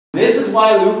This is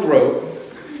why Luke wrote,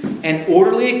 an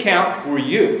orderly account for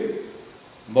you,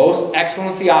 most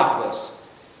excellent Theophilus,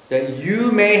 that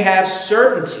you may have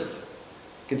certainty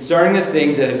concerning the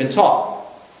things that have been taught.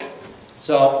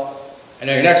 So, I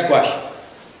know your next question.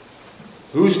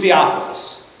 Who's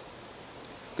Theophilus?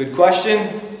 Good question.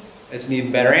 It's an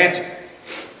even better answer.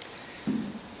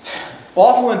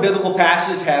 Often when biblical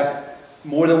passages have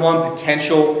more than one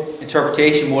potential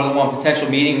interpretation, more than one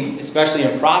potential meaning, especially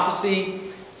in prophecy,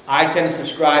 I tend to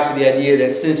subscribe to the idea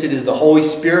that since it is the Holy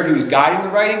Spirit who's guiding the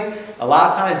writing, a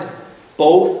lot of times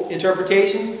both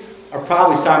interpretations are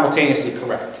probably simultaneously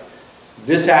correct.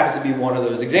 This happens to be one of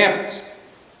those examples.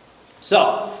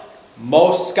 So,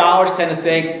 most scholars tend to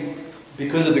think,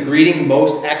 because of the greeting,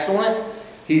 most excellent,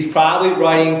 he's probably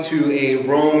writing to a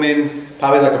Roman,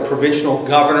 probably like a provincial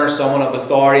governor, someone of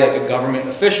authority, like a government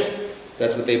official.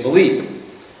 That's what they believe.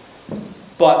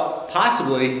 But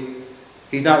possibly,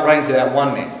 he's not writing to that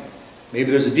one man. Maybe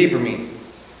there's a deeper meaning.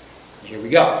 Here we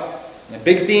go. And the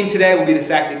big theme today will be the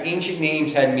fact that ancient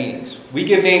names had meanings. We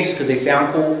give names because they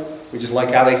sound cool. We just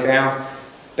like how they sound.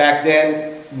 Back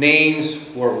then, names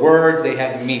were words. They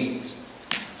had meanings.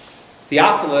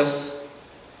 Theophilus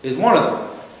is one of them.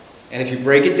 And if you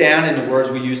break it down into words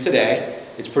we use today,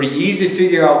 it's pretty easy to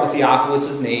figure out what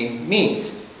Theophilus' name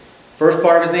means. First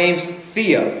part of his name's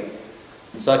Theo,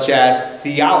 such as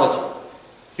theology.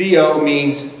 Theo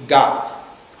means God.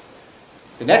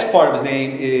 The next part of his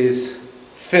name is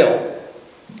Phil.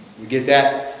 We get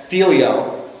that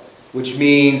filio, which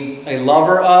means a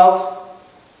lover of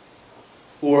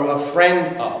or a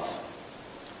friend of.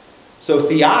 So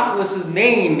Theophilus'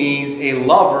 name means a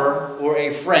lover or a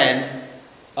friend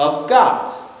of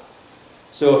God.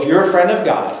 So if you're a friend of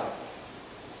God,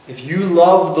 if you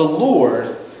love the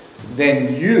Lord,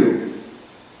 then you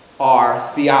are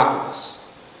Theophilus.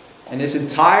 And this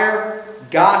entire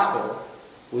gospel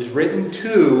was written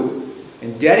to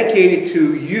and dedicated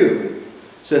to you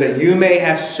so that you may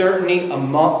have certainty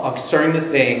concerning the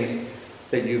things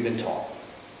that you've been taught.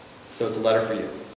 So it's a letter for you.